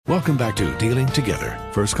Welcome back to Dealing Together.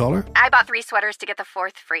 First caller? I bought 3 sweaters to get the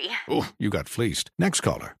 4th free. Oh, you got fleeced. Next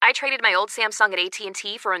caller? I traded my old Samsung at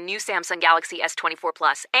AT&T for a new Samsung Galaxy S24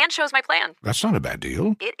 Plus and chose my plan. That's not a bad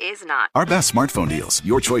deal. It is not. Our best smartphone deals.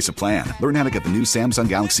 Your choice of plan. Learn how to get the new Samsung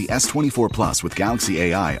Galaxy S24 Plus with Galaxy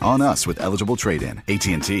AI on us with eligible trade-in.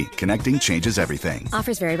 AT&T. Connecting changes everything.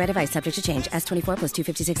 Offers vary by device. Subject to change. S24 plus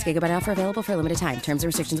 256 gigabyte offer available for a limited time. Terms and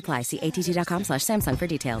restrictions apply. See att.com/Samsung for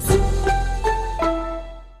details.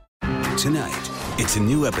 Tonight, it's a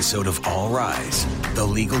new episode of All Rise, the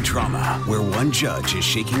legal drama where one judge is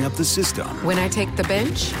shaking up the system. When I take the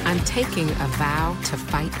bench, I'm taking a vow to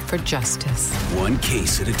fight for justice. One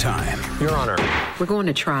case at a time. Your Honor. We're going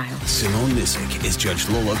to trial. Simone Missick is Judge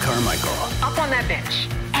Lola Carmichael. Up on that bench.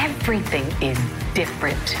 Everything is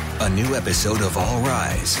different. A new episode of All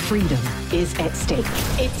Rise. Freedom is at stake.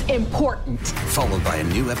 It's important. Followed by a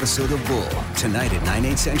new episode of Bull, tonight at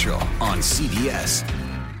 9/8 Central on CBS.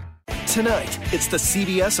 Tonight, it's the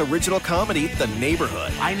CBS original comedy, The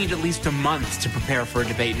Neighborhood. I need at least a month to prepare for a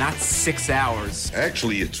debate, not 6 hours.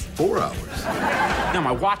 Actually, it's 4 hours. No,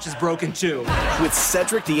 my watch is broken too. With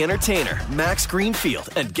Cedric the Entertainer, Max Greenfield,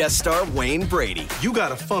 and guest star Wayne Brady. You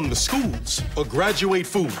gotta fund the schools or graduate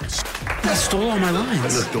foods. I stole all my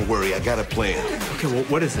lines. Look, don't worry, I got a plan. Okay, well,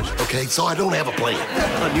 what is it? Okay, so I don't have a plan.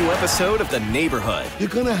 A new episode of The Neighborhood. You're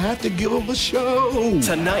gonna have to give them a show.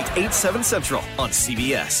 Tonight, 8/7 Central on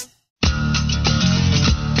CBS.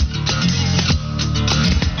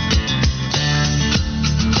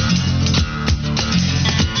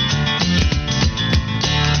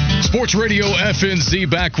 Sports Radio FNZ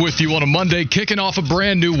back with you on a Monday, kicking off a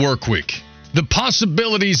brand new work week. The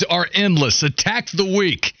possibilities are endless. Attack the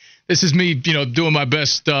week. This is me, doing my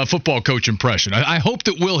best football coach impression. I hope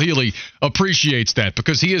that Will Healy appreciates that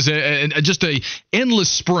because he is just a endless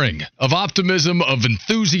spring of optimism, of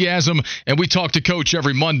enthusiasm, and we talk to Coach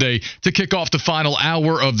every Monday to kick off the final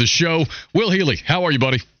hour of the show. Will Healy, how are you,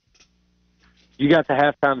 buddy? You got the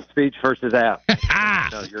halftime speech versus out.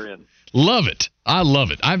 No, you're in. Love it. I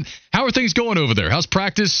love it. How are things going over there? How's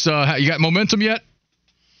practice? You got momentum yet?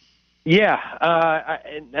 Yeah.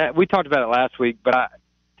 We talked about it last week, but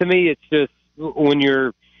to me, it's just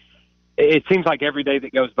it seems like every day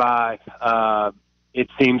that goes by, it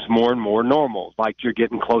seems more and more normal, like you're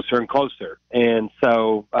getting closer and closer. And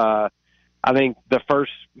so I think the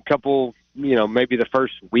first couple, maybe the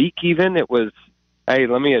first week even, it was, hey,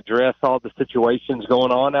 let me address all the situations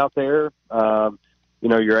going on out there.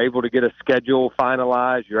 You're able to get a schedule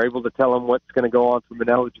finalized. You're able to tell them what's going to go on from an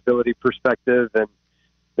eligibility perspective, and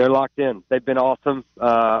they're locked in. They've been awesome.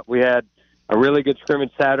 We had a really good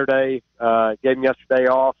scrimmage Saturday, gave them yesterday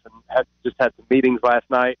off, and had some meetings last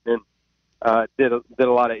night, and did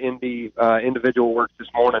a lot of individual work this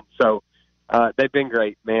morning. So they've been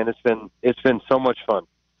great, man. It's been so much fun.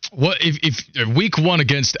 What if week one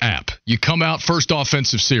against App, you come out first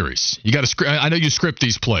offensive series? You got to. I know you script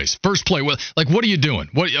these plays. First play, what are you doing?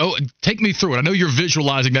 Take me through it. I know you're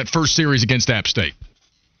visualizing that first series against App State.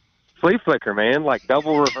 Flea flicker, man, like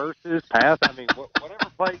double reverses, pass. I mean, whatever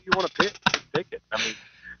play you want to pick, just pick it. I mean,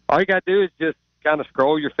 all you got to do is just kind of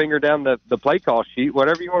scroll your finger down the play call sheet.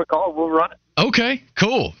 Whatever you want to call it, we'll run it. Okay,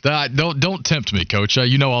 cool. Don't tempt me, Coach.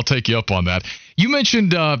 I'll take you up on that. You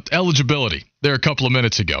mentioned eligibility there a couple of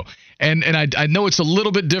minutes ago, and I know it's a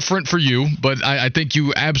little bit different for you, but I think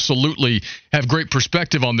you absolutely have great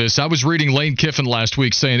perspective on this. I was reading Lane Kiffin last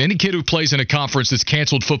week saying any kid who plays in a conference that's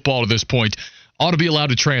canceled football to this point ought to be allowed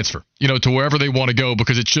to transfer, to wherever they want to go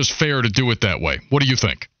because it's just fair to do it that way. What do you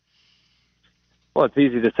think? Well, it's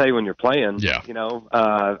easy to say when you're playing. Yeah.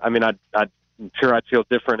 I'm sure I'd feel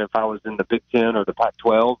different if I was in the Big Ten or the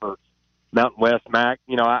Pac-12 or Mountain West MAC.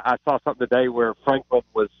 I saw something today where Franklin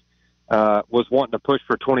was wanting to push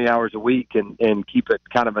for 20 hours a week and keep it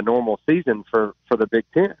kind of a normal season for the Big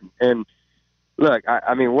Ten. And look,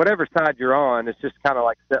 I mean, whatever side you're on, it's just kind of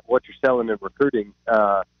like what you're selling in recruiting.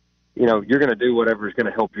 You're going to do whatever is going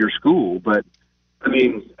to help your school. But I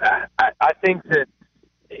mean, I think that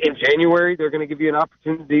in January, they're going to give you an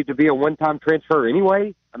opportunity to be a one-time transfer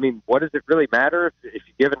anyway. I mean, what does it really matter if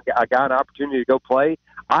you give a guy an opportunity to go play?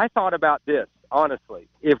 I thought about this, honestly.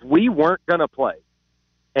 If we weren't going to play,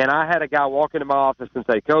 and I had a guy walk into my office and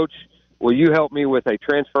say, Coach, will you help me with a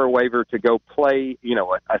transfer waiver to go play,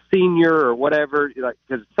 a senior or whatever?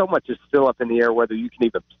 Because so much is still up in the air whether you can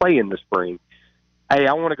even play in the spring. Hey,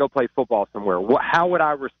 I want to go play football somewhere. How would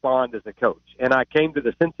I respond as a coach? And I came to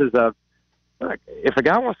the senses of, if a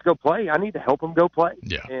guy wants to go play, I need to help him go play.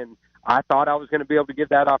 Yeah. And I thought I was going to be able to give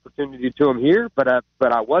that opportunity to him here, but I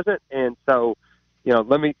wasn't. And so,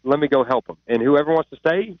 let me go help him. And whoever wants to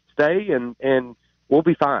stay, and we'll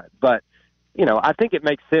be fine. But I think it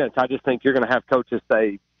makes sense. I just think you're going to have coaches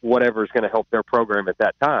say whatever is going to help their program at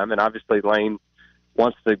that time. And obviously Lane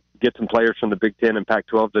wants to get some players from the Big Ten and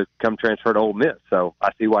Pac-12 to come transfer to Ole Miss. So I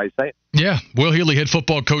see why he's saying it. Yeah. Will Healy, head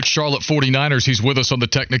football coach, Charlotte 49ers. He's with us on the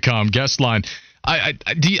Technicom guest line. I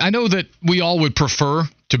know that we all would prefer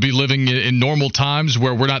to be living in normal times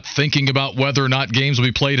where we're not thinking about whether or not games will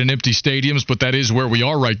be played in empty stadiums, but that is where we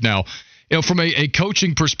are right now. From a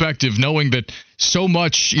coaching perspective, knowing that so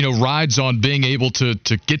much, rides on being able to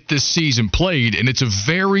get this season played, and it's a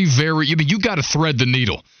very, very, you got to thread the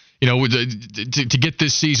needle, to get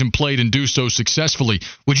this season played and do so successfully.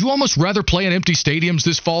 Would you almost rather play in empty stadiums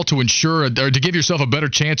this fall to ensure or to give yourself a better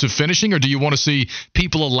chance of finishing, or do you want to see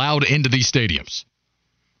people allowed into these stadiums?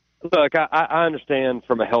 Look, I understand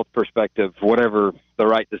from a health perspective, whatever the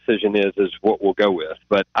right decision is what we'll go with.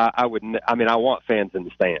 But I want fans in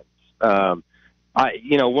the stands.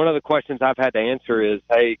 One of the questions I've had to answer is,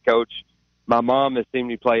 hey, Coach, my mom has seen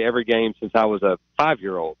me play every game since I was a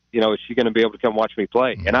 5-year-old. Is she going to be able to come watch me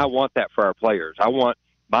play? And I want that for our players. I want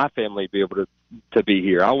my family to be able to be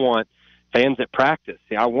here. I want fans at practice.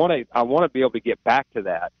 I want to be able to get back to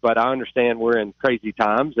that. But I understand we're in crazy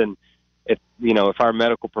times, and if our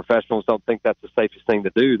medical professionals don't think that's the safest thing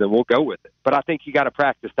to do, then we'll go with it. But I think you got to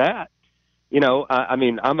practice that.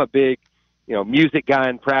 I'm a big music guy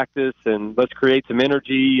in practice, and let's create some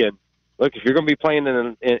energy. And look, if you're going to be playing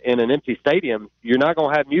in an empty stadium, you're not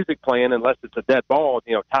going to have music playing unless it's a dead ball,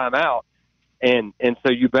 timeout. And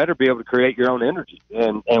so you better be able to create your own energy.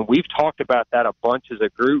 And we've talked about that a bunch as a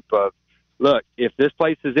group of, look, if this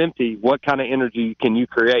place is empty, what kind of energy can you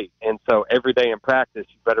create? And so every day in practice,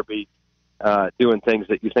 you better be doing things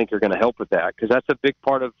that you think are going to help with that, because that's a big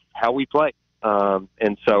part of how we play.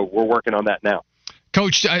 And so we're working on that now.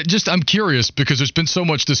 Coach, I'm curious, because there's been so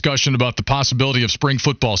much discussion about the possibility of spring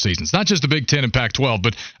football seasons, not just the Big Ten and Pac-12,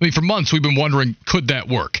 but for months we've been wondering, could that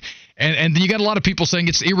work? And you got a lot of people saying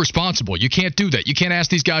it's irresponsible. You can't do that. You can't ask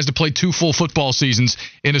these guys to play 2 full football seasons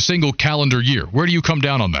in a single calendar year. Where do you come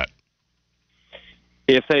down on that?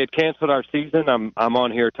 If they had canceled our season, I'm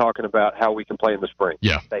on here talking about how we can play in the spring.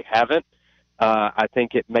 Yeah. If they haven't, I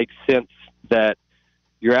think it makes sense that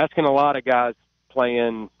you're asking a lot of guys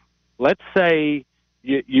playing, let's say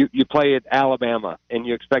you play at Alabama and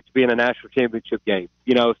you expect to be in a national championship game,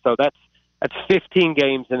 so that's 15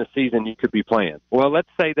 games in a season you could be playing. Well, let's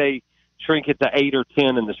say they shrink it to 8 or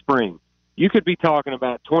 10 in the spring. You could be talking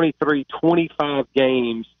about 23, 25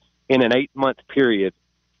 games in an 8-month period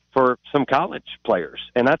for some college players.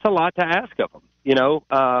 And that's a lot to ask of them.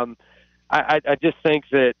 I just think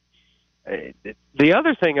that the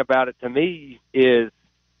other thing about it to me is,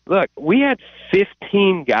 look, we had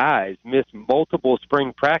 15 guys miss multiple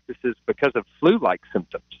spring practices because of flu-like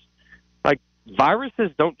symptoms. Like,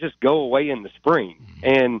 viruses don't just go away in the spring.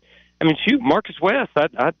 And, Marcus West,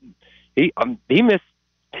 he missed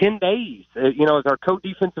 10 days, as our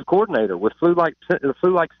co-defensive coordinator with flu-like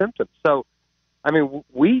symptoms. So,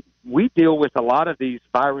 we deal with a lot of these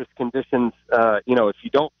virus conditions. If you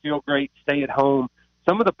don't feel great, stay at home.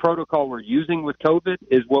 Some of the protocol we're using with COVID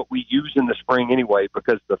is what we use in the spring anyway,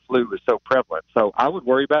 because the flu is so prevalent. So I would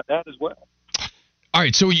worry about that as well. All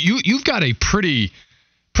right, so you've got a pretty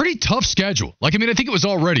tough schedule. I think it was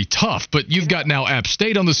already tough, but you've got now App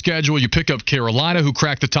State on the schedule. You pick up Carolina, who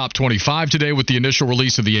cracked the top 25 today with the initial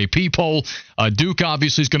release of the AP poll. Duke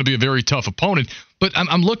obviously is going to be a very tough opponent. But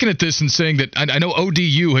I'm looking at this and saying that I know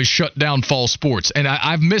ODU has shut down fall sports, and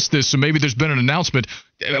I've missed this, so maybe there's been an announcement.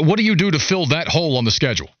 What do you do to fill that hole on the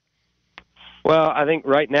schedule? Well, I think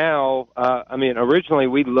right now, originally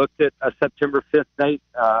we looked at a September 5th date.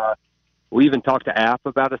 We even talked to App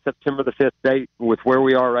about a September the 5th date. With where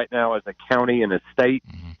we are right now as a county and a state,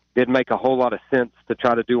 didn't make a whole lot of sense to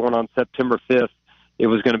try to do one on September 5th. It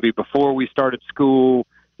was going to be before we started school.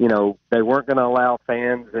 They weren't going to allow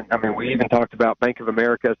fans. And we even talked about Bank of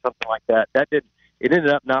America, something like that. It ended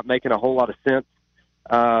up not making a whole lot of sense.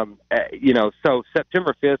 So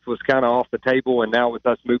September 5th was kind of off the table. And now with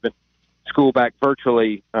us moving school back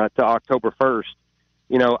virtually to October 1st,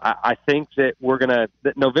 I think that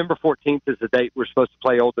that November 14th is the date we're supposed to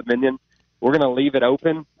play Old Dominion. We're going to leave it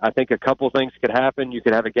open. I think a couple of things could happen. You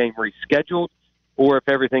could have a game rescheduled, or if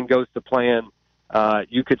everything goes to plan,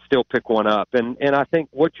 you could still pick one up. And I think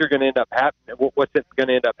what's going to end up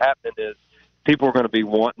happening is people are going to be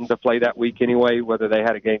wanting to play that week anyway, whether they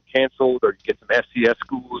had a game canceled or you get some FCS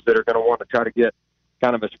schools that are going to want to try to get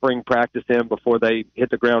kind of a spring practice in before they hit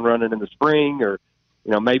the ground running in the spring, or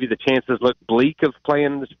maybe the chances look bleak of playing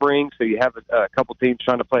in the spring, so you have a couple teams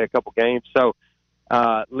trying to play a couple games. So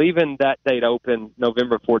leaving that date open,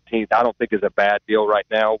 November 14th, I don't think is a bad deal right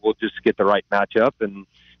now. We'll just get the right matchup, and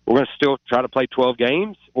we're going to still try to play 12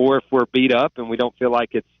 games. Or if we're beat up and we don't feel like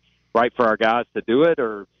it's right for our guys to do it,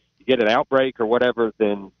 or you get an outbreak or whatever,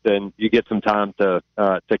 then you get some time to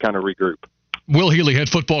kind of regroup. Will Healy, head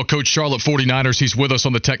football coach, Charlotte 49ers. He's with us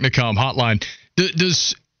on the Technicom hotline.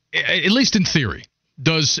 Does, at least in theory,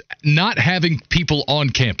 does not having people on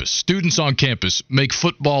campus, students on campus, make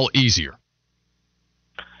football easier?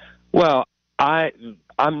 Well,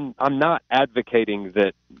 I'm not advocating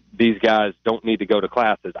that these guys don't need to go to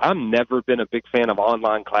classes. I've never been a big fan of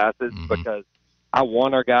online classes because I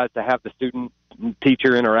want our guys to have the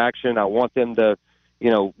student-teacher interaction. I want them to,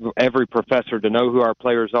 every professor to know who our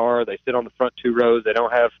players are. They sit on the front two rows. They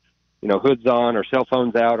don't have, hoods on or cell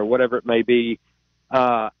phones out or whatever it may be.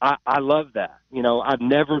 I love that. I've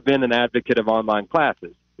never been an advocate of online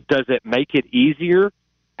classes. Does it make it easier?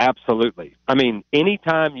 Absolutely. I mean,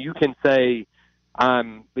 anytime you can say,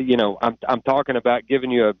 I'm talking about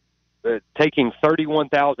giving you taking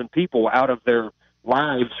 31,000 people out of their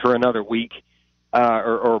lives for another week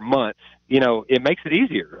or month, it makes it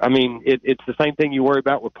easier. I mean, it's the same thing you worry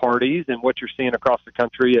about with parties and what you're seeing across the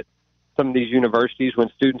country at some of these universities when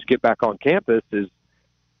students get back on campus is,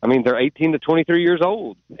 they're 18 to 23 years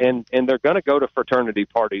old, and they're going to go to fraternity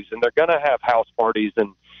parties, and they're going to have house parties,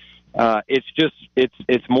 and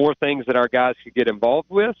it's more things that our guys could get involved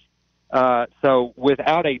with. So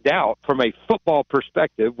without a doubt, from a football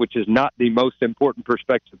perspective, which is not the most important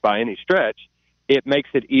perspective by any stretch, it makes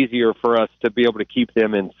it easier for us to be able to keep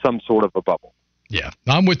them in some sort of a bubble. Yeah,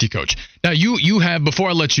 I'm with you, Coach. Now, you have, before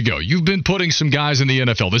I let you go, you've been putting some guys in the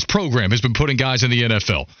NFL. This program has been putting guys in the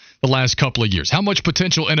NFL the last couple of years. How much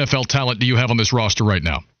potential NFL talent do you have on this roster right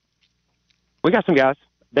now? We got some guys.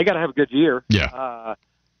 They got to have a good year. Yeah.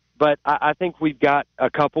 But I think we've got a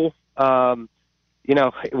couple. What's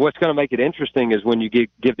going to make it interesting is when you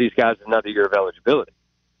give these guys another year of eligibility.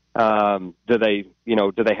 Do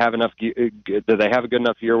they have enough? Do they have a good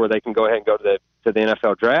enough year where they can go ahead and go to the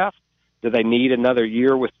NFL draft? Do they need another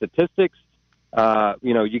year with statistics?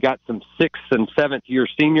 You got some 6th and 7th year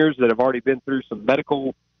seniors that have already been through some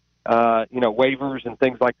medical, waivers and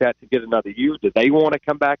things like that to get another year. Do they want to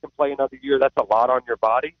come back and play another year? That's a lot on your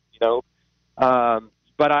body,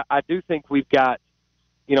 But I do think we've got,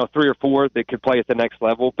 3 or 4 that could play at the next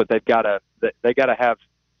level, but they got to have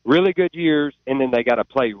really good years, and then they got to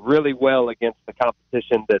play really well against the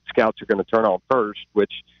competition that scouts are going to turn on first,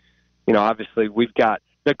 which, obviously we've got.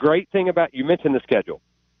 The great thing about, you mentioned the schedule.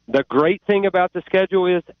 The great thing about the schedule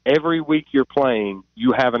is every week you're playing,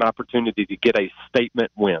 you have an opportunity to get a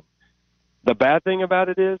statement win. The bad thing about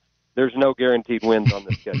it is there's no guaranteed wins on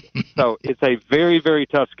the schedule. So it's a very, very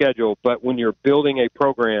tough schedule, but when you're building a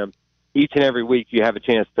program, each and every week you have a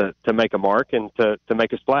chance to make a mark and to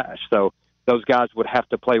make a splash. So those guys would have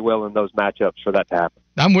to play well in those matchups for that to happen.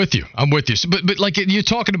 I'm with you. So, but like you're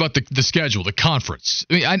talking about the schedule, the conference,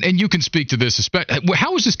 and you can speak to this.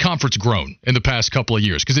 How has this conference grown in the past couple of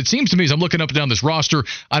years? Because it seems to me, as I'm looking up and down this roster,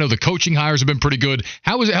 I know the coaching hires have been pretty good.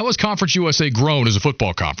 How has Conference USA grown as a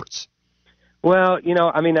football conference? Well,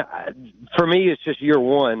 for me, it's just year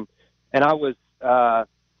one, and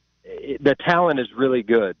the talent is really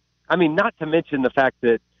good. Not to mention the fact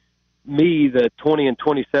that me, the 20 and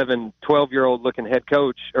 27, 12-year-old looking head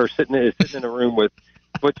coach, are sitting in a room with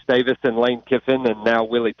Butch Davis and Lane Kiffin, and now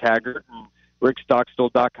Willie Taggart and Rick Stockstill,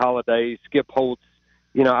 Doc Holliday, Skip Holtz.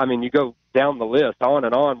 You go down the list on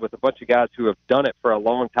and on with a bunch of guys who have done it for a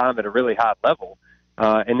long time at a really high level.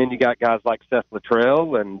 And then you got guys like Seth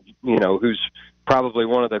Luttrell, and who's probably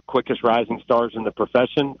one of the quickest rising stars in the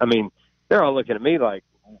profession. They're all looking at me like,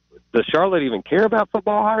 does Charlotte even care about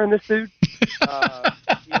football hiring this dude?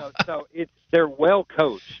 So they're well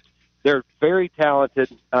coached. They're very talented.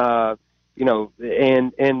 And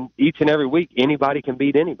each and every week anybody can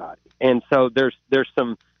beat anybody. And so there's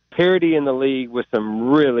some parity in the league with some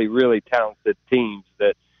really, really talented teams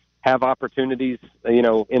that have opportunities,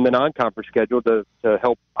 in the non-conference schedule to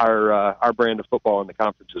help our brand of football in the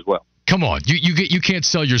conference as well. Come on, you can't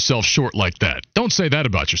sell yourself short like that. Don't say that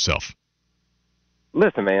about yourself.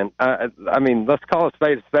 Listen, man. Let's call a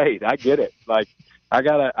spade a spade. I get it. Like, I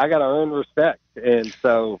gotta earn respect, and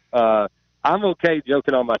so I'm okay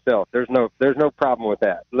joking on myself. There's no problem with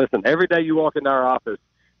that. Listen, every day you walk into our office,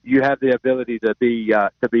 you have the ability to be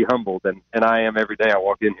humbled, and I am every day I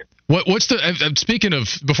walk in here. What's speaking of,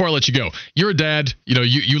 before I let you go, you're a dad.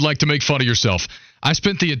 You like to make fun of yourself. I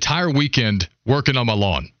spent the entire weekend working on my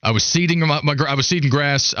lawn. I was seeding I was seeding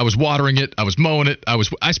grass. I was watering it. I was mowing it.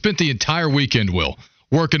 I spent the entire weekend, Will,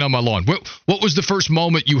 working on my lawn. What was the first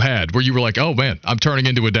moment you had where you were like, oh man, I'm turning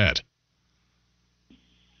into a dad?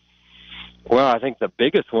 Well, I think the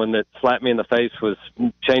biggest one that slapped me in the face was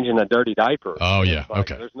changing the dirty diaper. Oh, yeah.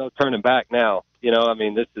 Like, okay. There's no turning back now. You know, I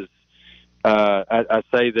mean, this is I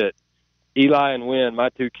say that Eli and Wynn, my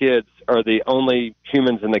two kids, are the only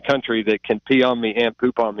humans in the country that can pee on me and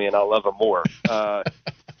poop on me, and I love them more.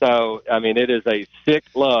 So, I mean, it is a sick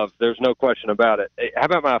love. There's no question about it. How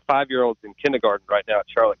about my 5-year-old's in kindergarten right now at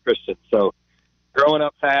Charlotte Christian? So, growing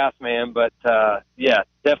up fast, man. But, yeah,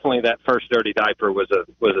 definitely that first dirty diaper was a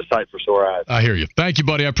sight for sore eyes. I hear you. Thank you,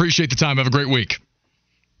 buddy. I appreciate the time. Have a great week.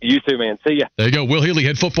 You too, man. See ya. There you go. Will Healy,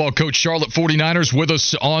 head football coach, Charlotte 49ers, with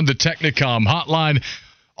us on the Technicom hotline.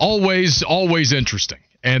 Always interesting.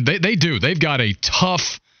 And they do. They've got a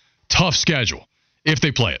tough schedule if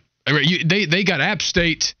they play it. They got App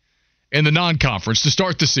State in the non-conference to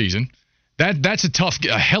start the season. That's a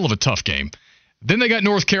hell of a tough game. Then they got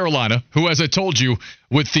North Carolina, who, as I told you,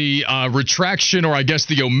 with the retraction or I guess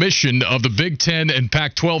the omission of the Big Ten and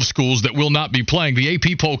Pac-12 schools that will not be playing. The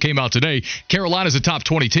AP poll came out today. Carolina's a top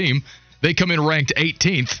 20 team. They come in ranked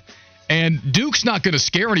 18th. And Duke's not going to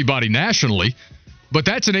scare anybody nationally, but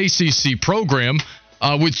that's an ACC program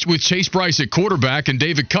with Chase Bryce at quarterback and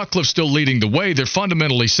David Cutcliffe still leading the way. They're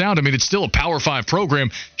fundamentally sound. I mean, it's still a Power 5 program.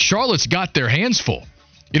 Charlotte's got their hands full,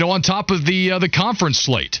 on top of the conference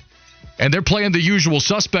slate. And they're playing the usual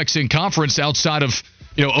suspects in conference outside of,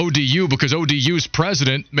 ODU, because ODU's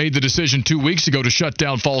president made the decision 2 weeks ago to shut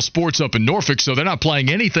down fall sports up in Norfolk, so they're not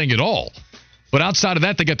playing anything at all. But outside of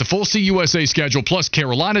that, they get the full CUSA schedule plus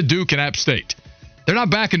Carolina, Duke, and App State. They're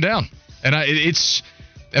not backing down. And I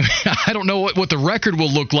don't know what the record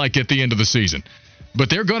will look like at the end of the season,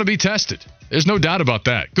 but they're going to be tested. There's no doubt about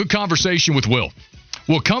that. Good conversation with Will.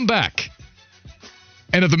 We'll come back.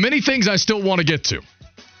 And of the many things I still want to get to,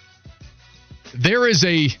 there was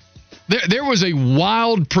a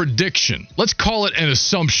wild prediction, let's call it an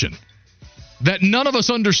assumption, that none of us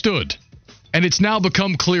understood, and it's now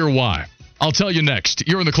become clear why. I'll tell you next.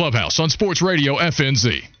 You're in the Clubhouse on Sports Radio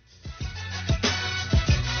FNZ.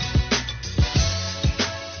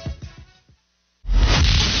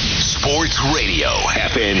 Sports Radio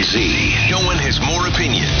FNZ. No one has more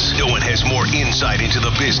opinions. No one has more insight into the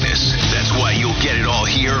business. That's why you'll get it all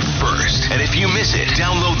here first. And if you miss it,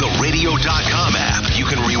 download the radio.com app. You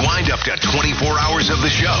can rewind up to 24 hours of the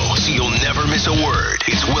show, so you'll never miss a word.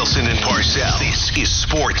 It's Wilson and Parcell. This is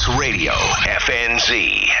Sports Radio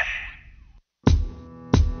FNZ.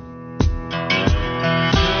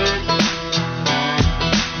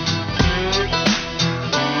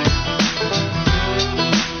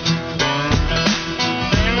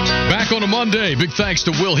 On a Monday, big thanks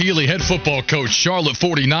to Will Healy, head football coach, Charlotte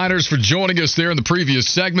 49ers, for joining us there in the previous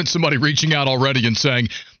segment. Somebody reaching out already and saying,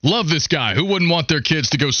 love this guy. Who wouldn't want their kids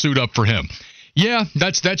to go suit up for him? Yeah,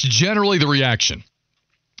 that's generally the reaction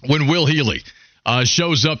when Will Healy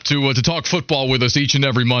shows up to talk football with us each and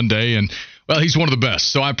every Monday. And, well, he's one of the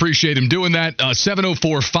best, so I appreciate him doing that.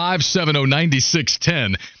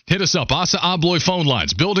 704-570-9610. Hit us up. Asa Abloy phone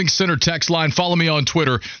lines, Building Center text line. Follow me on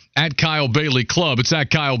Twitter at Kyle Bailey Club. It's at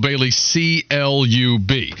Kyle Bailey CLUB.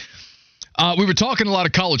 We were talking a lot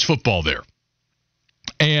of college football there.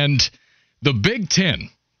 And the Big Ten,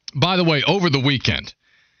 by the way, over the weekend,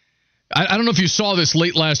 I don't know if you saw this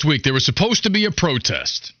late last week. There was supposed to be a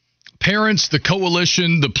protest. Parents, the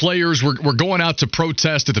coalition, the players were going out to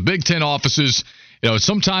protest at the Big Ten offices,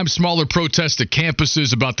 sometimes smaller protests at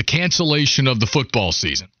campuses about the cancellation of the football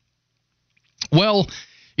season. Well,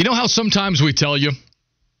 you know how sometimes we tell you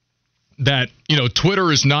that,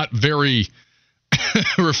 Twitter is not very,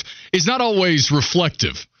 is not always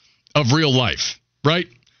reflective of real life, right?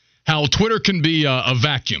 How Twitter can be a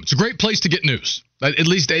vacuum. It's a great place to get news, at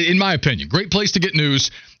least in my opinion. Great place to get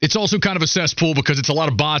news. It's also kind of a cesspool because it's a lot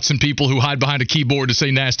of bots and people who hide behind a keyboard to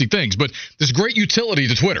say nasty things. But there's great utility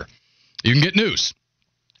to Twitter. You can get news.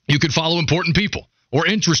 You can follow important people or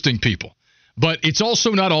interesting people. But it's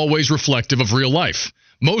also not always reflective of real life.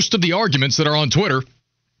 Most of the arguments that are on Twitter,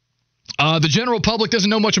 the general public doesn't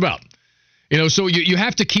know much about. So you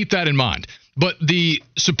have to keep that in mind. But the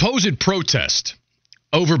supposed protest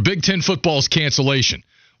over Big Ten football's cancellation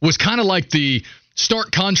was kind of like the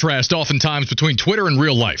stark contrast oftentimes between Twitter and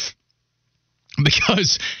real life.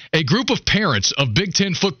 Because a group of parents of Big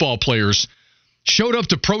Ten football players showed up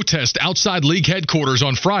to protest outside league headquarters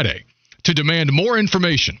on Friday to demand more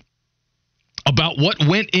information about what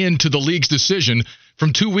went into the league's decision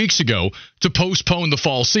from 2 weeks ago to postpone the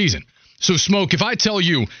fall season. So, Smoke, if I tell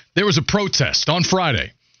you there was a protest on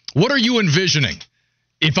Friday, what are you envisioning?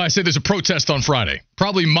 If I say there's a protest on Friday,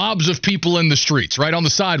 probably mobs of people in the streets, right on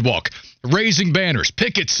the sidewalk, raising banners,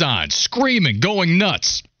 picket signs, screaming, going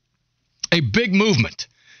nuts. A big movement,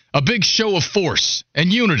 a big show of force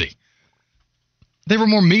and unity. there were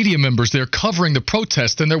more media members there covering the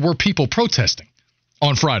protest than there were people protesting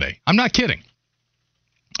on Friday. I'm not kidding.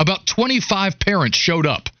 About 25 parents showed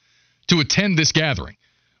up to attend this gathering,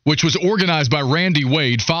 which was organized by Randy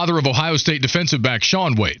Wade, father of Ohio State defensive back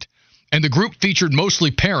Shaun Wade. And the group featured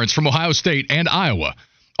mostly parents from Ohio State and Iowa,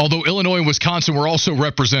 although Illinois and Wisconsin were also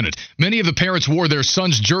represented. Many of the parents wore their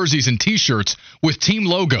sons' jerseys and T-shirts with team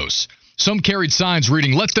logos. Some carried signs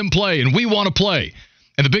reading, "Let them play," and "We want to play."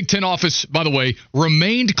 And the Big Ten office, by the way,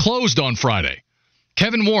 remained closed on Friday.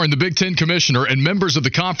 Kevin Warren, the Big Ten commissioner, and members of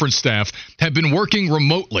the conference staff have been working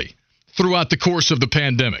remotely throughout the course of the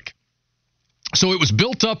pandemic. So it was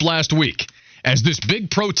built up last week as this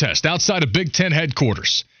big protest outside of Big Ten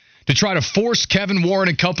headquarters to try to force Kevin Warren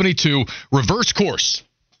and company to reverse course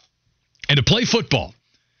and to play football.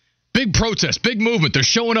 Big protest, big movement. They're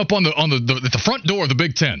showing up at the front door of the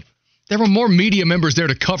Big Ten. There were more media members there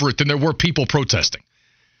to cover it than there were people protesting.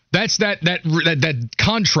 That's that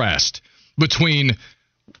contrast between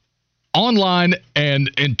online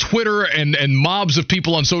and Twitter and mobs of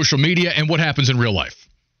people on social media and what happens in real life.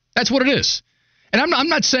 That's what it is. And I'm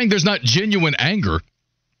not saying there's not genuine anger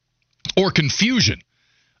or confusion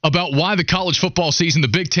about why the college football season, the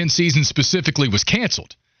Big Ten season specifically, was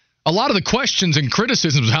canceled. A lot of the questions and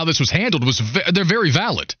criticisms of how this was handled, they're very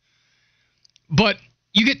valid. But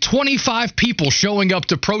you get 25 people showing up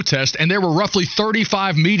to protest, and there were roughly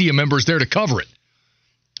 35 media members there to cover it.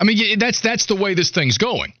 I mean, that's the way this thing's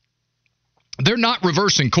going. They're not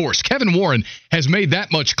reversing course. Kevin Warren has made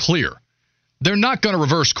that much clear. They're not going to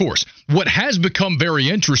reverse course. What has become very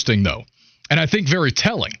interesting, though, and I think very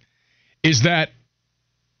telling, is that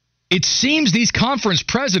it seems these conference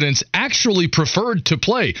presidents actually preferred to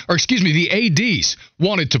play, or excuse me, the ADs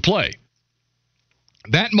wanted to play.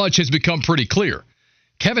 That much has become pretty clear.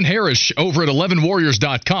 Kevin Harris over at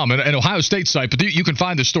 11warriors.com, an Ohio State site, but you can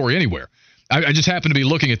find this story anywhere. I just happen to be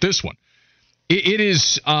looking at this one.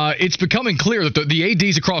 It's becoming clear that the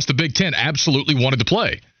ADs across the Big Ten absolutely wanted to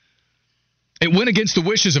play. It went against the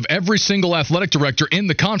wishes of every single athletic director in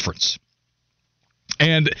the conference.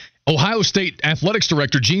 And Ohio State Athletics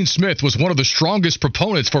Director Gene Smith was one of the strongest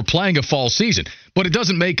proponents for playing a fall season. But it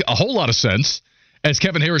doesn't make a whole lot of sense, as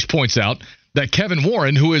Kevin Harris points out, that Kevin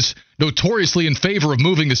Warren, who is notoriously in favor of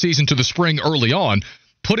moving the season to the spring early on,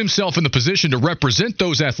 put himself in the position to represent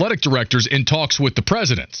those athletic directors in talks with the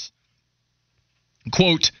presidents.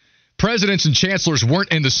 Quote, "Presidents and chancellors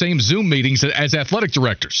weren't in the same Zoom meetings as athletic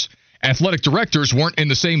directors. Athletic directors weren't in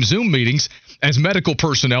the same Zoom meetings as medical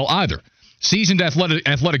personnel either. Seasoned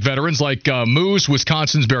athletic veterans like Moose,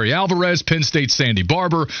 Wisconsin's Barry Alvarez, Penn State's Sandy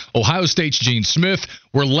Barber, Ohio State's Gene Smith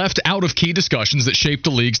were left out of key discussions that shaped the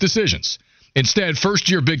league's decisions. Instead,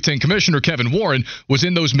 first-year Big Ten Commissioner Kevin Warren was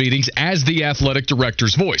in those meetings as the athletic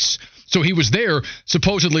director's voice. So he was there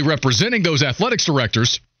supposedly representing those athletics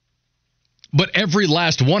directors, but every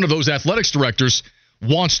last one of those athletics directors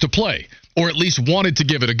wants to play, or at least wanted to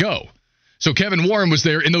give it a go. So Kevin Warren was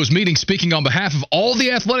there in those meetings speaking on behalf of all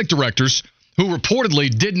the athletic directors who reportedly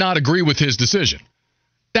did not agree with his decision.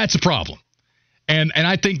 That's a problem. And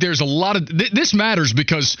I think there's a lot of this matters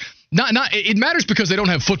because it matters because they don't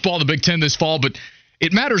have football in the Big Ten this fall, but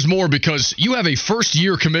it matters more because you have a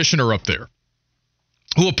first-year commissioner up there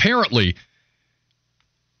who apparently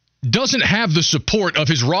doesn't have the support of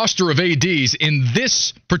his roster of ADs in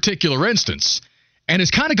this particular instance and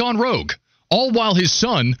has kind of gone rogue, all while his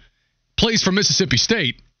son plays for Mississippi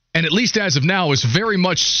State and at least as of now is very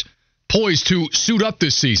much poised to suit up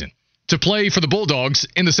this season to play for the Bulldogs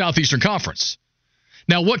in the Southeastern Conference.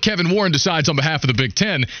 Now, what Kevin Warren decides on behalf of the Big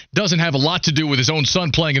Ten doesn't have a lot to do with his own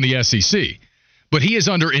son playing in the SEC, but he is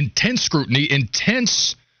under intense scrutiny,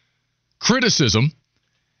 intense criticism,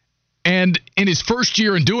 and in his first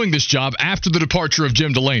year in doing this job after the departure of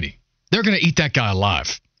Jim Delaney, they're going to eat that guy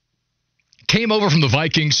alive. Came over from the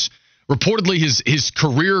Vikings. Reportedly, his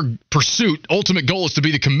career pursuit, ultimate goal is to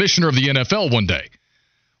be the commissioner of the NFL one day.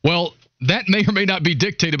 Well, that may or may not be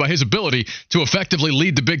dictated by his ability to effectively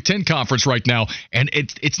lead the Big Ten Conference right now, and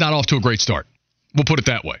it's not off to a great start. We'll put it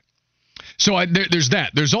that way. So there's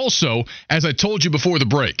that. There's also, as I told you before the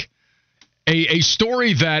break, a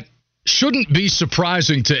story that shouldn't be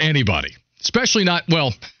surprising to anybody, especially not,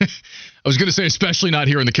 well, I was going to say especially not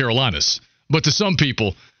here in the Carolinas, but to some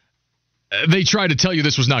people, they tried to tell you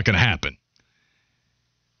this was not going to happen.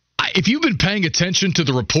 If you've been paying attention to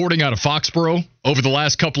the reporting out of Foxborough over the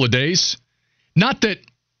last couple of days, not that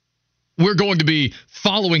we're going to be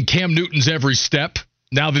following Cam Newton's every step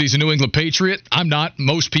now that he's a New England Patriot. I'm not.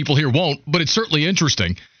 Most people here won't, but it's certainly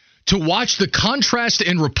interesting to watch the contrast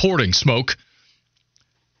in reporting, Smoke,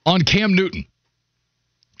 on Cam Newton,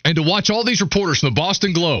 and to watch all these reporters from the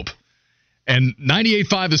Boston Globe and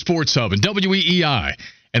 98.5 The Sports Hub and WEEI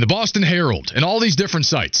and the Boston Herald and all these different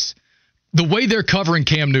sites, the way they're covering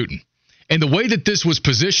Cam Newton and the way that this was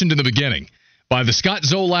positioned in the beginning by the Scott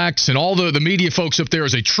Zolaks and all the media folks up there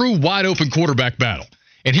as a true wide-open quarterback battle.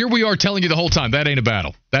 And here we are telling you the whole time, that ain't a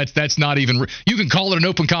battle. That's not even – you can call it an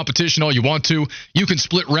open competition all you want to. You can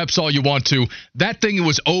split reps all you want to. That thing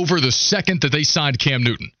was over the second that they signed Cam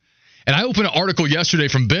Newton. And I opened an article yesterday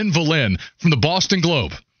from Ben Valin from the Boston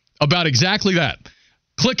Globe about exactly that.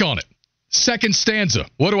 Click on it. Second stanza.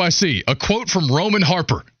 What do I see? A quote from Roman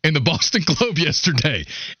Harper in the Boston Globe yesterday.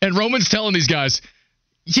 And Roman's telling these guys,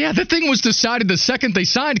 yeah, that thing was decided the second they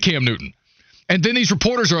signed Cam Newton. And then these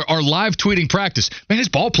reporters are live tweeting practice. Man, his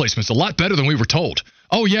ball placement's a lot better than we were told.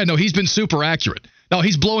 Oh, yeah, no, he's been super accurate. No,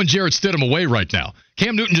 he's blowing Jarrett Stidham away right now.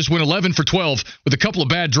 Cam Newton just went 11 for 12 with a couple of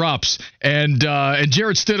bad drops, and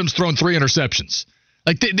Jarrett Stidham's thrown 3 interceptions.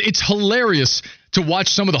 Like, it's hilarious to watch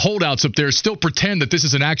some of the holdouts up there still pretend that this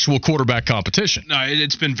is an actual quarterback competition. No,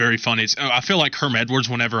 it's been very funny. I feel like Herm Edwards,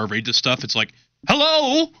 whenever I read this stuff, it's like,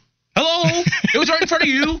 hello, it was right in front of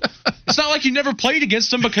you. It's not like you never played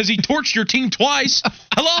against him because he torched your team twice.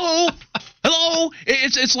 Hello.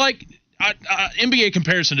 It's like NBA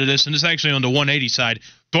comparison to this, and it's actually on the 180 side.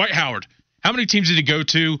 Dwight Howard. How many teams did he go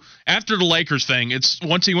to after the Lakers thing? It's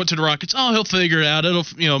once he went to the Rockets. Oh, he'll figure it out.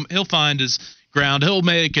 He'll find his ground. He'll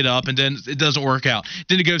make it up, and then it doesn't work out.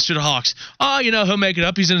 Then he goes to the Hawks. Oh, he'll make it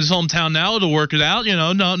up. He's in his hometown now. It'll work it out.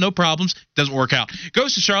 No problems. Doesn't work out.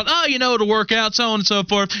 Goes to Charlotte. Oh, it'll work out, so on and so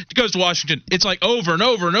forth. Goes to Washington. It's like over and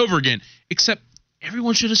over and over again. Except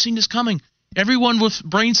everyone should have seen this coming. Everyone with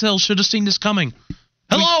brain cells should have seen this coming.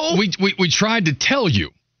 Hello? We tried to tell you.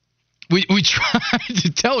 We tried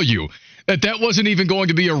to tell you that wasn't even going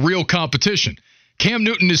to be a real competition. Cam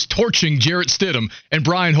Newton is torching Jarrett Stidham and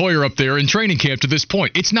Brian Hoyer up there in training camp to this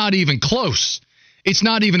point. It's not even close. It's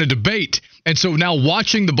not even a debate. And so now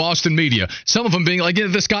watching the Boston media, some of them being like,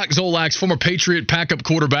 the Scott Zolaks, former Patriot backup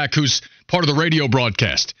quarterback who's part of the radio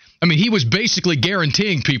broadcast. I mean, he was basically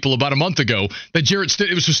guaranteeing people about a month ago that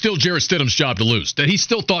it was still Jarrett Stidham's job to lose, that he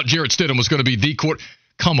still thought Jarrett Stidham was going to be the quarterback.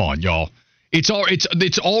 Come on, y'all. It's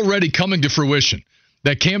already coming to fruition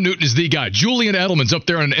that Cam Newton is the guy. Julian Edelman's up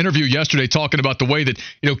there in an interview yesterday talking about the way that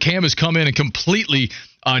Cam has come in and completely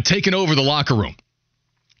taken over the locker room,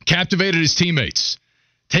 captivated his teammates,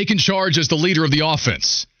 taken charge as the leader of the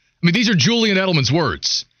offense. I mean, these are Julian Edelman's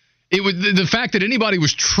words. It was the fact that anybody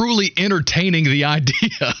was truly entertaining the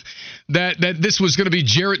idea that this was going to be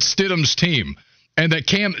Jarrett Stidham's team and that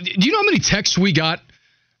Cam. Do you know how many texts we got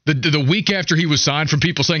the week after he was signed from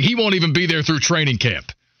people saying he won't even be there through training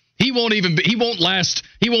camp? He won't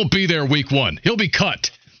be there week 1. He'll be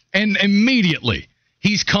cut. And immediately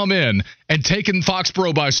he's come in and taken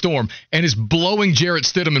Foxborough by storm and is blowing Jarrett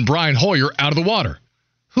Stidham and Brian Hoyer out of the water.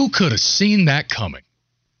 Who could have seen that coming?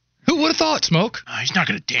 Who would have thought, Smoke? He's not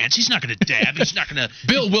going to dance. He's not going to dab. He's not going to.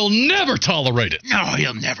 Bill will never tolerate it. No,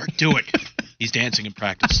 he'll never do it. He's dancing in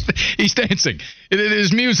practice. He's dancing. It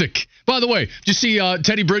is music. By the way, did you see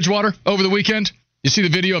Teddy Bridgewater over the weekend? You see the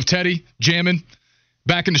video of Teddy jamming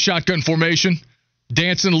back into shotgun formation,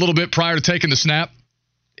 dancing a little bit prior to taking the snap?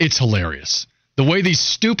 It's hilarious. The way these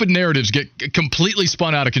stupid narratives get completely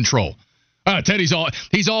spun out of control. Teddy's all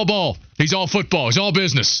ball. He's all football. He's all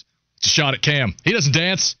business. It's a shot at Cam. He doesn't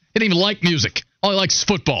dance. He doesn't even like music. All he likes is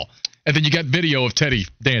football. And then you got video of Teddy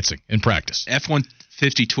dancing in practice.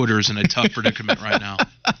 F-150 Twitter is in a tough predicament right now.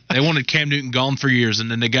 They wanted Cam Newton gone for years,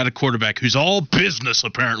 and then they got a quarterback who's all business,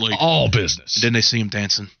 apparently. All business. And then they see him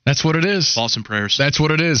dancing. That's what it is. Thoughts and prayers. That's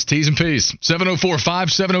what it is. T's and P's.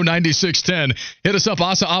 704-570-9610. Hit us up,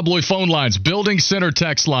 Asa Abloy phone lines, Building Center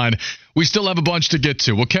text line. We still have a bunch to get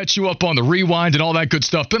to. We'll catch you up on the rewind and all that good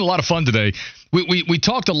stuff. Been a lot of fun today. We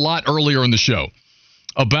talked a lot earlier in the show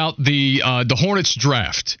about the Hornets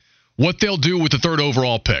draft, what they'll do with the 3rd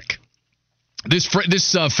overall pick. This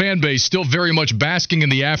fan base still very much basking in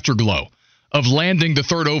the afterglow of landing the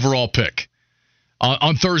 3rd overall pick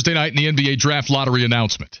on Thursday night in the NBA draft lottery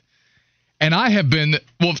announcement. And I have been,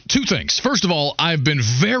 two things. First of all, I've been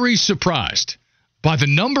very surprised by the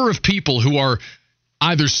number of people who are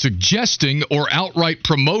either suggesting or outright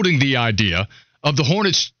promoting the idea of the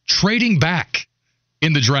Hornets trading back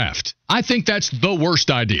in the draft. I think that's the worst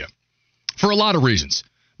idea for a lot of reasons.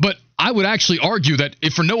 But I would actually argue that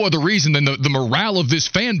if for no other reason than the morale of this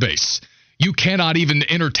fan base, you cannot even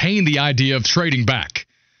entertain the idea of trading back.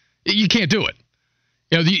 You can't do it.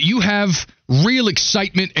 You have real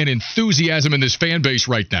excitement and enthusiasm in this fan base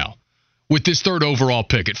right now with this 3rd overall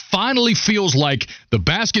pick. It finally feels like the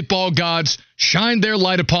basketball gods shined their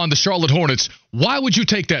light upon the Charlotte Hornets. Why would you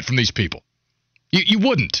take that from these people? You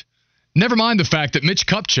wouldn't. Never mind the fact that Mitch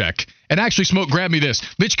Kupchak, and actually, Smoke, grab me this.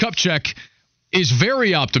 Mitch Kupchak is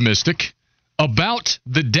very optimistic about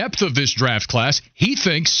the depth of this draft class. He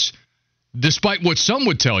thinks, despite what some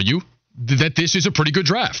would tell you, that this is a pretty good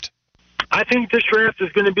draft. I think this draft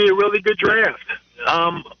is going to be a really good draft.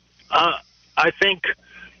 I think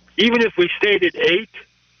even if we stayed at 8,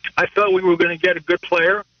 I thought we were going to get a good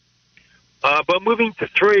player. But moving to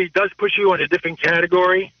 3 does put you in a different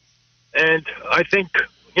category. And I think,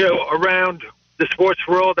 around the sports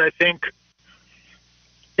world, I think,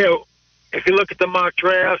 if you look at the mock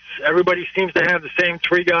drafts, everybody seems to have the same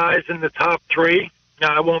 3 guys in the top 3.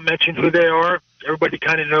 Now, I won't mention who they are. Everybody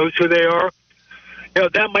kind of knows who they are.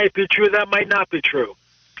 That might be true. That might not be true.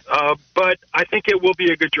 But I think it will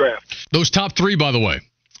be a good draft. Those top 3, by the way,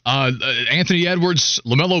 Anthony Edwards,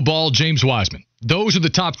 LaMelo Ball, James Wiseman. Those are the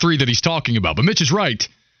top 3 that he's talking about. But Mitch is right.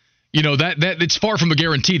 That it's far from a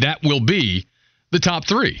guarantee that will be the top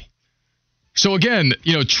 3. So again,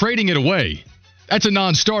 trading it away, that's a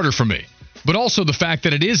non-starter for me. But also the fact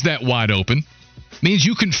that it is that wide open means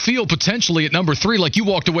you can feel potentially at number 3 like you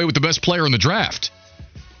walked away with the best player in the draft.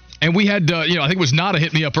 And we had, I think it was Nada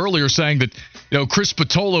hit me up earlier saying that, Chris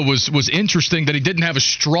Spatola was interesting, that he didn't have a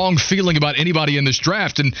strong feeling about anybody in this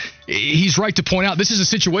draft. And he's right to point out this is a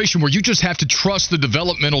situation where you just have to trust the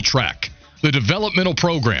developmental track, the developmental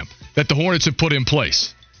program that the Hornets have put in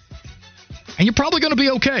place. And you're probably going to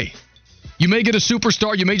be okay. You may get a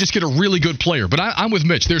superstar. You may just get a really good player. But I'm with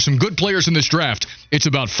Mitch. There's some good players in this draft. It's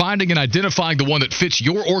about finding and identifying the one that fits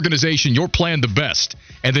your organization, your plan the best,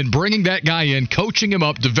 and then bringing that guy in, coaching him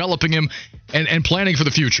up, developing him, and planning for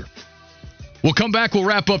the future. We'll come back. We'll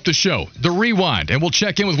wrap up the show, The Rewind, and we'll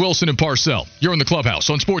check in with Wilson and Parcell. You're in the Clubhouse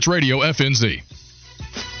on Sports Radio FNZ.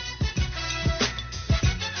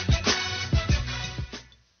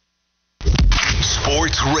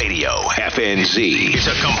 Sports Radio FNZ is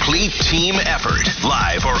a complete team effort,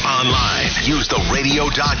 live or online. Use the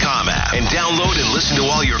radio.com app and download and listen to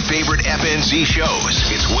all your favorite FNZ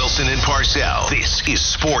shows. It's Wilson and Parcell. This is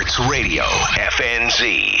Sports Radio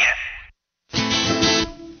FNZ.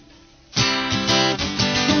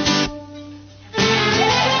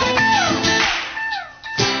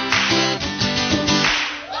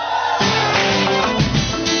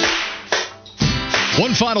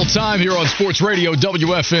 One final time here on Sports Radio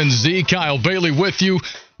WFNZ. Kyle Bailey with you.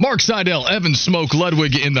 Mark Seidel, Evan Smoke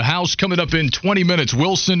Ludwig in the house. Coming up in 20 minutes,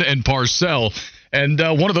 Wilson and Parcell. And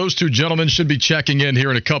one of those two gentlemen should be checking in here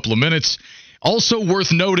in a couple of minutes. Also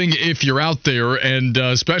worth noting if you're out there, and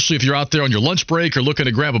especially if you're out there on your lunch break or looking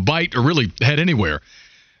to grab a bite or really head anywhere,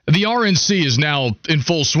 the RNC is now in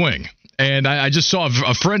full swing. And I just saw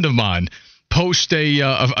a friend of mine post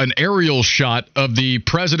an aerial shot of the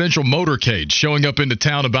presidential motorcade showing up into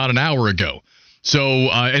town about an hour ago. So,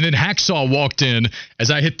 and then Hacksaw walked in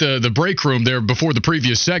as I hit the break room there before the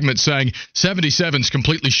previous segment saying 77's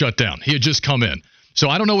completely shut down. He had just come in. So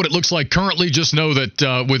I don't know what it looks like currently. Just know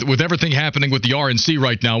that with everything happening with the RNC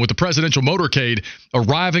right now, with the presidential motorcade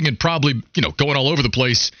arriving and probably, going all over the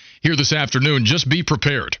place here this afternoon, just be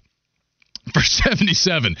prepared for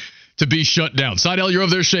 77 to be shut down. Seidel, you're over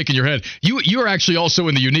there shaking your head. You are actually also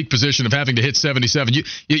in the unique position of having to hit 77.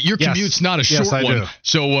 Your commute's not a short one, do.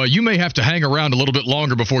 So you may have to hang around a little bit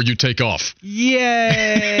longer before you take off.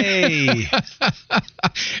 Yay!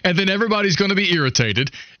 And then everybody's going to be irritated.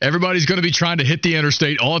 Everybody's going to be trying to hit the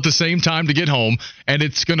interstate all at the same time to get home, and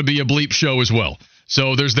it's going to be a bleep show as well.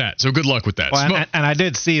 So there's that. So good luck with that. Well, and I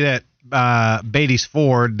did see that Beatty's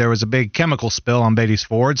Ford, there was a big chemical spill on Beatty's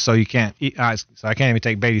Ford, so you can't. So I can't even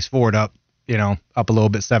take Beatty's Ford up a little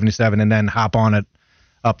bit 77, and then hop on it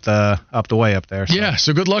up the way up there. So. Yeah.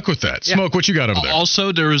 So good luck with that. Smoke, what you got over there?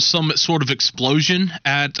 Also, there was some sort of explosion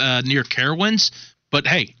at near Carowinds. But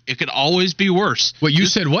hey, it could always be worse. Wait, you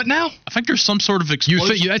said what now? I think there's some sort of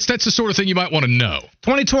explosion. You think that's the sort of thing you might want to know.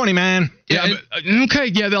 2020, man. Yeah. Okay.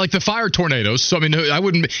 Yeah, they're like the fire tornadoes. So I mean, I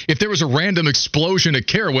wouldn't. If there was a random explosion at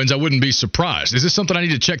Carowinds, I wouldn't be surprised. Is this something I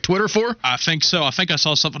need to check Twitter for? I think so. I think I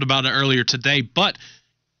saw something about it earlier today. But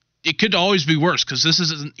it could always be worse because this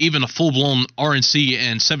isn't even a full-blown RNC,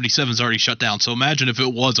 and 77's already shut down. So imagine if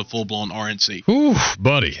it was a full-blown RNC. Ooh,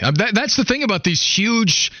 buddy. That's the thing about these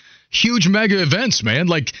huge mega events, man.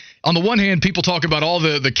 Like, on the one hand, people talk about all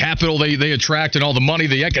the capital they attract and all the money,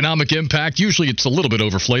 the economic impact. Usually it's a little bit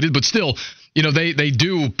overflated, but still, they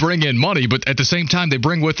do bring in money, but at the same time, they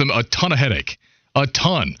bring with them a ton of headache. A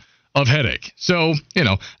ton of headache. So,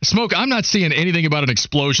 Smoke, I'm not seeing anything about an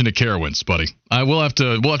explosion at Carowinds, buddy. We'll have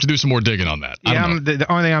to do some more digging on that. Yeah, the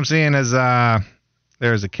only thing I'm seeing is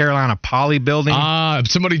There's a Carolina Poly building.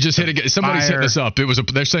 Somebody just hit it. Somebody's hitting us up. It was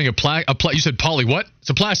they're saying you said Poly what? It's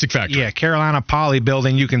a plastic factory. Yeah, Carolina Poly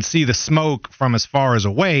building. You can see the smoke from as far as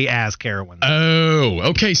away as Carowinds. Oh,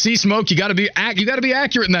 okay. See smoke. You got to be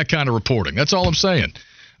accurate in that kind of reporting. That's all I'm saying.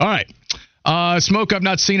 All right. Smoke, I've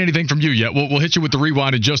not seen anything from you yet. We'll hit you with the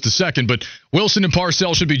rewind in just a second, but Wilson and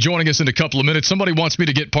Parcell should be joining us in a couple of minutes. Somebody wants me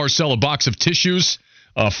to get Parcell a box of tissues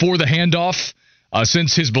for the handoff.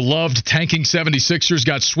 Since his beloved tanking 76ers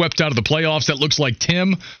got swept out of the playoffs, that looks like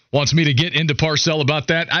Tim wants me to get into Parcell about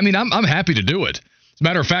that. I mean, I'm happy to do it. As a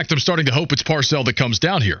matter of fact, I'm starting to hope it's Parcell that comes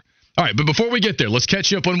down here. All right, but before we get there, let's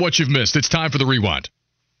catch you up on what you've missed. It's time for the rewind.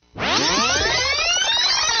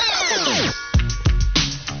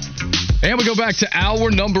 And we go back to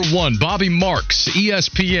hour number 1. Bobby Marks,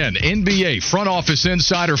 ESPN, NBA, front office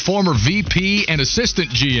insider, former VP and assistant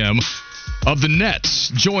GM of the Nets,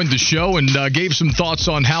 joined the show and gave some thoughts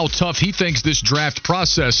on how tough he thinks this draft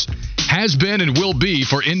process has been and will be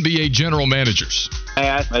for NBA general managers. I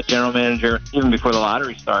asked my general manager, even before the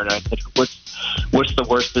lottery started, I said, what's the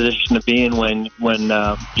worst position to be in when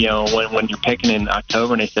you're picking in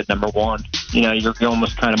October? And they said number 1. You know, you're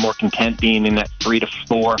almost kind of more content being in that 3 to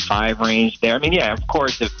 4 or 5 range there. I mean, yeah, of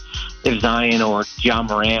course, if Zion or John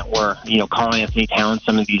Morant or, Karl Anthony Towns,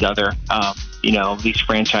 some of these other, these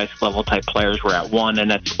franchise level type players were at 1,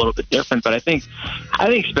 and that's a little bit different. But I think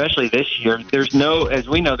especially this year, there's no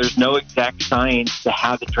exact science to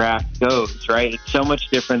how the draft goes, right? It's so much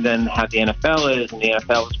different than how the NFL is, and the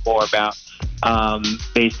NFL is more about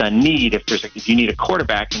based on need. If you need a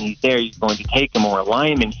quarterback and he's there, you're going to take him, or a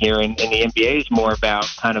lineman here, and the NBA is more about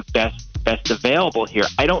kind of best available here.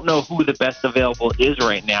 I don't know who the best available is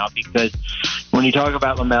right now, because when you talk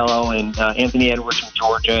about LaMelo and Anthony Edwards from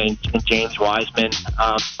Georgia and James Wiseman,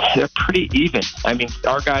 they're pretty even. I mean,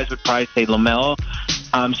 our guys would probably say LaMelo.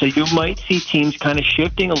 So you might see teams kind of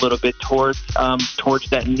shifting a little bit towards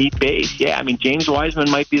that need base. Yeah, I mean, James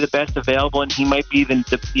Wiseman might be the best available, and he might be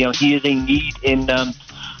he is a need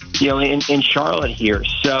in Charlotte here.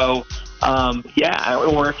 So.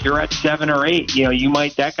 Or if you're at 7 or 8,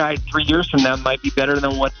 that guy 3 years from now might be better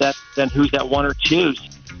than who's at 1 or 2.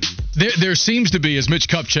 There seems to be, as Mitch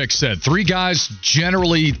Kupchak said, 3 guys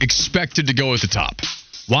generally expected to go at the top: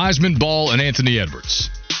 Wiseman, Ball, and Anthony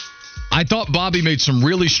Edwards. I thought Bobby made some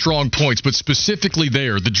really strong points, but specifically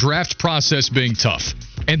there, the draft process being tough.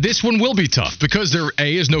 And this one will be tough because there,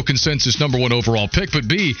 A, is no consensus number 1 overall pick, but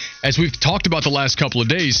B, as we've talked about the last couple of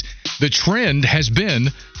days, the trend has been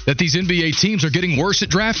that these NBA teams are getting worse at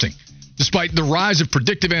drafting. Despite the rise of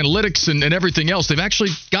predictive analytics and everything else, they've actually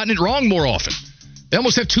gotten it wrong more often. They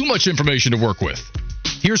almost have too much information to work with.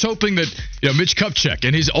 Here's hoping that Mitch Kupchak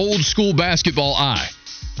and his old school basketball eye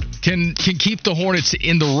can keep the Hornets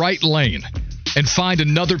in the right lane and find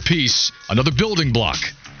another piece, another building block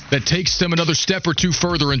that takes them another step or 2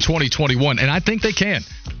 further in 2021. And I think they can.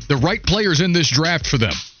 The right players in this draft for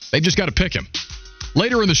them. They've just got to pick him.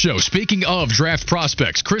 Later in the show, speaking of draft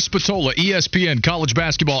prospects, Chris Spatola, ESPN college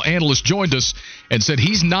basketball analyst, joined us and said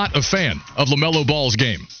he's not a fan of LaMelo Ball's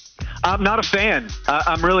game. I'm not a fan.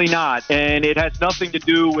 I'm really not. And it has nothing to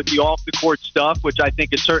do with the off-the-court stuff, which I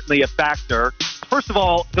think is certainly a factor. First of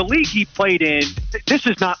all, the league he played in, this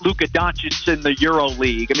is not Luka Doncic in the Euro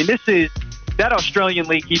League. I mean, that Australian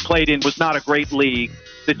league he played in was not a great league.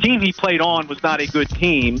 The team he played on was not a good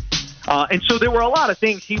team. And so there were a lot of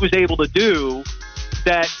things he was able to do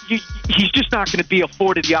that he's just not going to be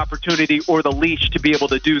afforded the opportunity or the leash to be able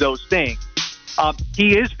to do those things.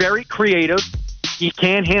 He is very creative. He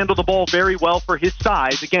can handle the ball very well for his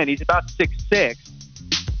size. Again, he's about 6'6",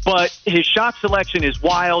 but his shot selection is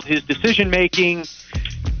wild. His decision-making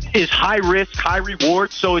is high risk, high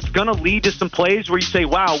reward, so it's going to lead to some plays where you say,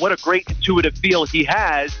 wow, what a great intuitive feel he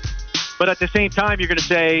has. But at the same time, you're going to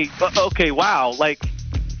say, okay, wow,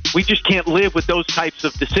 we just can't live with those types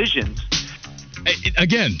of decisions.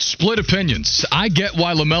 Again, split opinions. I get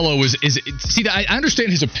why LaMelo is see, I understand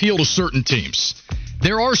his appeal to certain teams.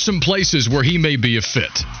 There are some places where he may be a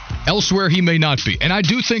fit. Elsewhere, he may not be. And I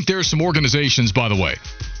do think there are some organizations, by the way,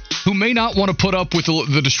 who may not want to put up with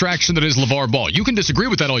the distraction that is LeVar Ball. You can disagree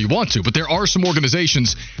with that all you want to, but there are some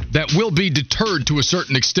organizations that will be deterred to a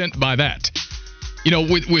certain extent by that.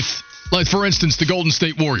 With like, for instance, the Golden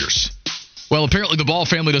State Warriors. Well, apparently the Ball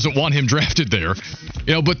family doesn't want him drafted there.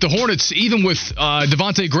 But the Hornets, even with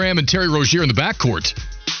Devontae Graham and Terry Rozier in the backcourt,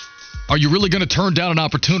 are you really going to turn down an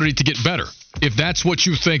opportunity to get better if that's what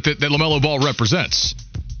you think that LaMelo Ball represents?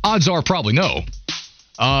 Odds are probably no.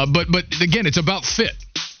 But again, it's about fit.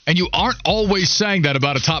 And you aren't always saying that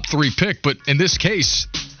about a top 3 pick, but in this case,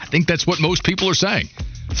 I think that's what most people are saying.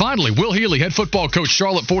 Finally, Will Healy, head football coach,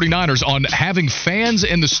 Charlotte 49ers, on having fans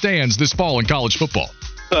in the stands this fall in college football.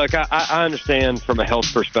 Look, I understand from a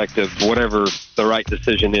health perspective, whatever the right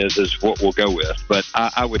decision is what we'll go with. But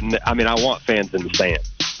I want fans in the stands.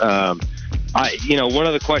 One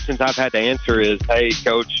of the questions I've had to answer is, hey,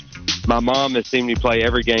 Coach, my mom has seen me play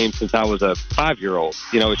every game since I was a 5-year-old.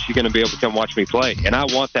 Is she going to be able to come watch me play? And I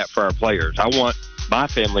want that for our players. I want my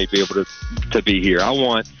family to be able to be here. I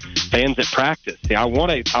want fans at practice. I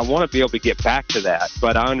want to be able to get back to that.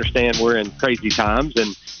 But I understand we're in crazy times,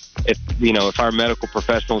 and if our medical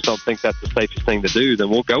professionals don't think that's the safest thing to do, then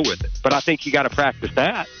we'll go with it. But I think you got to practice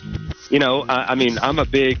that. I'm a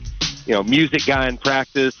big, music guy in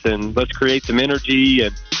practice, and let's create some energy.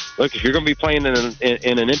 And look, if you're going to be playing in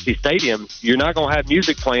an empty stadium, you're not going to have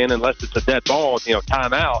music playing unless it's a dead ball,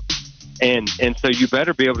 timeout. And so you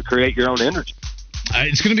better be able to create your own energy.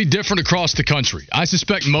 It's going to be different across the country. I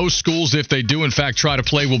suspect most schools, if they do in fact try to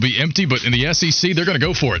play, will be empty. But in the SEC, they're going to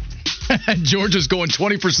go for it. Georgia's going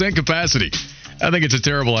 20% capacity. I think it's a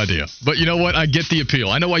terrible idea. But you know what? I get the appeal.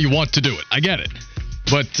 I know why you want to do it. I get it.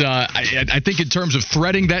 But I think in terms of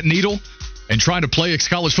threading that needle and trying to play a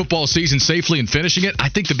college football season safely and finishing it, I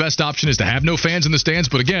think the best option is to have no fans in the stands.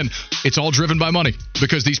 But again, it's all driven by money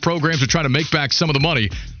because these programs are trying to make back some of the money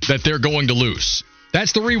that they're going to lose.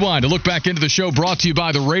 That's the Rewind. A look back into the show brought to you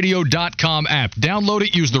by the Radio.com app. Download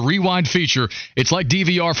it. Use the Rewind feature. It's like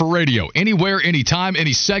DVR for radio. Anywhere, anytime,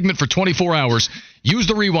 any segment for 24 hours. Use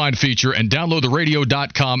the Rewind feature and download the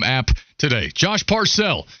Radio.com app today. Josh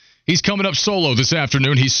Parcell. He's coming up solo this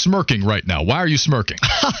afternoon. He's smirking right now. Why are you smirking?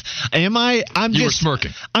 Am I? You were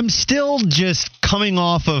smirking. I'm still just coming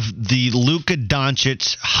off of the Luka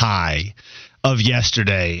Doncic high of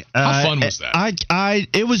yesterday. How fun was that?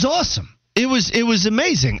 It was awesome. It was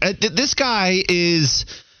amazing. This guy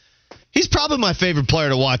he's probably my favorite player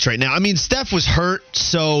to watch right now. I mean, Steph was hurt,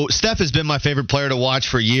 so Steph has been my favorite player to watch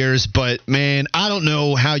for years. But, man, I don't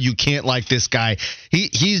know how you can't like this guy.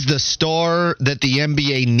 He's the star that the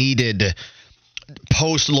NBA needed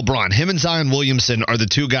post LeBron. Him and Zion Williamson are the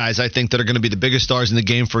two guys I think that are going to be the biggest stars in the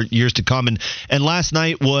game for years to come. And last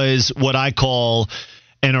night was what I call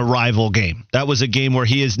an arrival game. That was a game where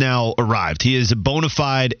he has now arrived. He is a bona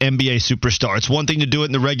fide NBA superstar. It's one thing to do it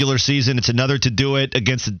in the regular season. It's another to do it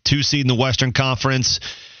against the 2 seed in the Western Conference.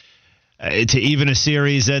 To even a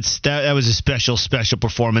series, that was a special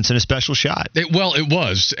performance and a special shot. It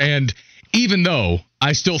was. And even though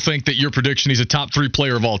I still think that your prediction he's a top 3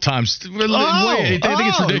 player of all time. I think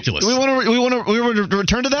it's ridiculous. We want to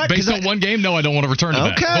return to that? Based on one game? No, I don't want to return to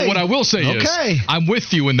that. But what I will say is I'm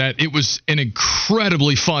with you in that it was an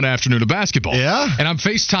incredibly fun afternoon of basketball. Yeah. And I'm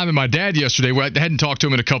FaceTiming my dad yesterday where I hadn't talked to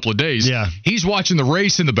him in a couple of days. Yeah. He's watching the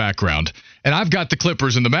race in the background, and I've got the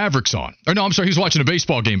Clippers and the Mavericks on. Or no, I'm sorry, he was watching a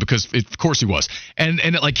baseball game because of course he was. And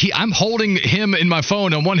I'm holding him in my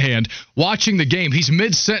phone on one hand, watching the game. He's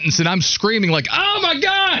mid-sentence, and I'm screaming like, oh my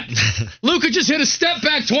God, Luka just hit a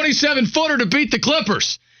step-back 27-footer to beat the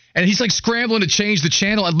Clippers. And he's like scrambling to change the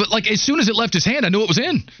channel. But like as soon as it left his hand, I knew it was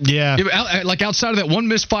in. Yeah. Like outside of that one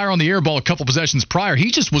misfire on the air ball a couple possessions prior,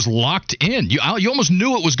 he just was locked in. You almost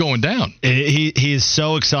knew it was going down. He is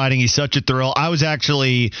so exciting. He's such a thrill. I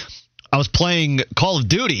was playing Call of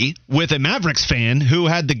Duty with a Mavericks fan who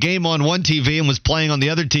had the game on one TV and was playing on the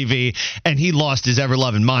other TV, and he lost his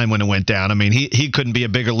ever-loving mind when it went down. I mean, he couldn't be a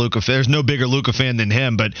bigger Luka fan. There's no bigger Luka fan than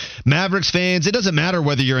him, but Mavericks fans, it doesn't matter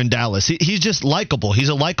whether you're in Dallas. He's just likable. He's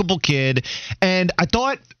a likable kid, and I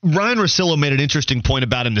thought Ryan Russillo made an interesting point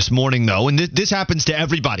about him this morning, though, and this happens to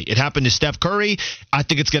everybody. It happened to Steph Curry. I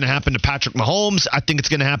think it's going to happen to Patrick Mahomes. I think it's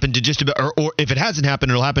going to happen to just about, or if it hasn't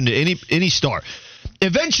happened, it'll happen to any star.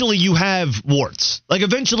 Eventually you have warts. Like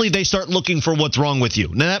eventually they start looking for what's wrong with you.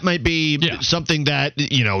 Now that might be something that,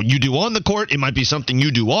 you do on the court. It might be something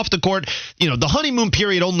you do off the court. The honeymoon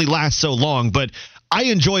period only lasts so long, but I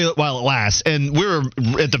enjoy it while it lasts. And we're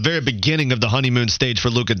at the very beginning of the honeymoon stage for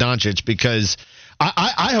Luka Doncic because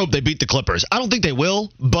I hope they beat the Clippers. I don't think they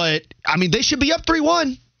will, but I mean, they should be up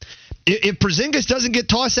 3-1. If Porzingis doesn't get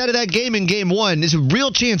tossed out of that game in game 1, there's a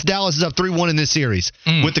real chance Dallas is up 3-1 in this series.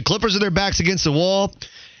 With the Clippers with their backs against the wall.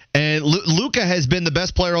 And Luka has been the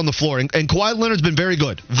best player on the floor. And Kawhi Leonard's been very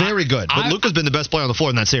good. Very good. But Luka's been the best player on the floor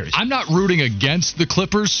in that series. I'm not rooting against the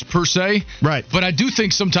Clippers, per se. Right. But I do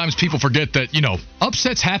think sometimes people forget that,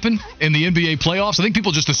 upsets happen in the NBA playoffs. I think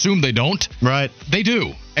people just assume they don't. Right. They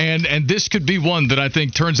do. And this could be one that I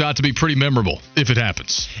think turns out to be pretty memorable if it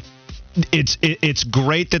happens. it's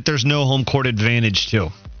great that there's no home court advantage too.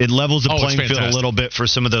 It levels the playing field a little bit for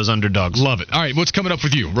some of those underdogs. Love it. All right, what's coming up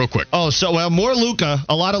with you, real quick? Oh, so more Luka,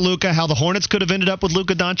 a lot of Luka. How the Hornets could have ended up with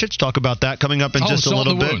Luka Doncic. Talk about that coming up in just a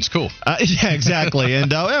little bit. Wounds. Cool. Yeah, exactly. And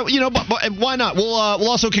but why not? We'll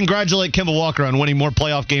also congratulate Kemba Walker on winning more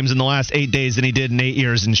playoff games in the last 8 days than he did in 8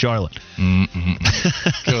 years in Charlotte.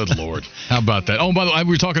 Good Lord. How about that? Oh, by the way, we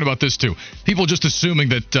were talking about this too. People just assuming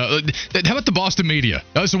that. How about the Boston media?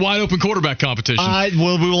 It's a wide open quarterback competition.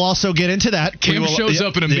 We will also get into that. Cam shows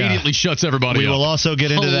up and immediately shuts everybody up. We will also get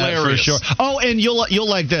into that for sure. Oh, and you'll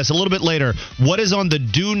like this a little bit later. What is on the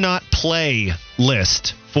do not play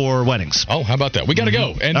list for weddings? Oh, how about that? We got to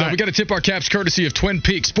go. And we got to tip our caps courtesy of Twin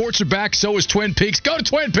Peaks. Sports are back. So is Twin Peaks. Go to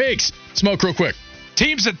Twin Peaks. Smoke real quick.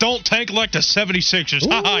 Teams that don't tank like the 76ers.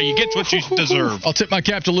 Ha-ha, you get what you deserve. I'll tip my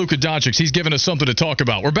cap to Luka Doncic. He's giving us something to talk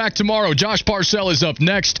about. We're back tomorrow. Josh Parcell is up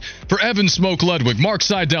next. For Evan Smoke Ludwig, Mark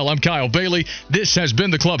Seidel, I'm Kyle Bailey. This has been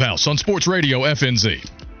The Clubhouse on Sports Radio FNZ.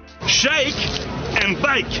 Shake and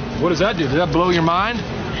bake. What does that do? Does that blow your mind?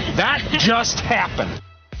 That just happened.